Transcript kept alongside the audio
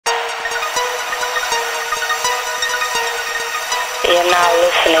You're now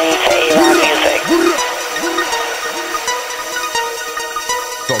listening to A-Rap music.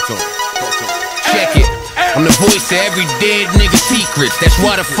 Talk to him. Check it. I'm the voice of every dead nigga secrets. That's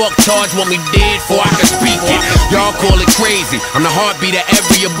why the fuck Targe want me dead before I can speak it. Y'all call it crazy. I'm the heartbeat of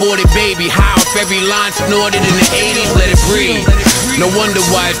every aborted baby. High off every line snorted in the 80s, let it breathe. No wonder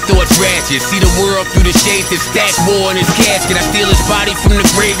why his thoughts ratchet. See the world through the shades that stack more in his casket. I steal his body from the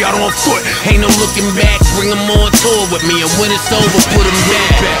graveyard on foot. Ain't no looking back. Bring him on tour with me, and when it's over, put him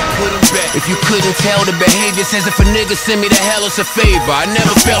back. If you couldn't tell, the behavior says if a nigga send me to hell, it's a favor. I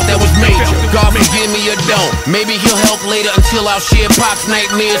never felt that was major. God forgive me or don't. Maybe he'll help later until I'll share Pac's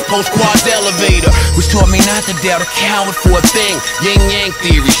nightmares post-quad's elevator. Which taught me not to doubt a coward for a thing. Yin-yang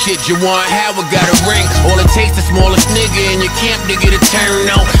theory, shit, Juwan Howard got a ring. All it takes the smallest nigga in your camp to get a turn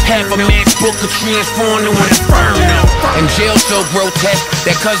on. Half a man's book could transform to an inferno. And jail so grotesque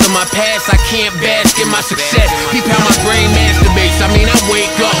that cause of my past I can't bask in my success. Peep how my brain masturbates. I mean I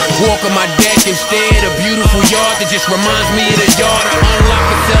wake up, walk on my deck instead. A beautiful yard that just reminds me of the yard I unlock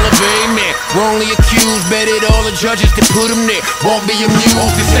and celebrate, man. Wrongly accused, betted all the judges that put him there won't be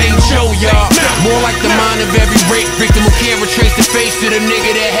amused. This ain't show, y'all. More like the mind of every rape victim who can't retrace the face of the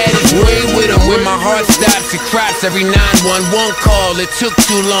nigga that had his way with him. When my heart stops, it cries every 911 call. It took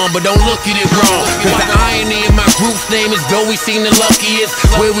too long, but don't look at it wrong. Cause the irony in my group's name is though we seem the luckiest.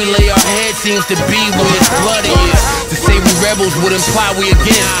 Where we lay our head seems to be where it's bloodiest. To say we rebels would imply we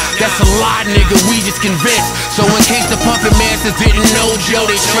against. That's a lie, nigga, we just convinced. So in case the puppet masters didn't know Joe,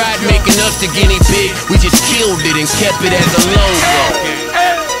 they tried making us the guinea pig. We just killed it and kept it as a logo.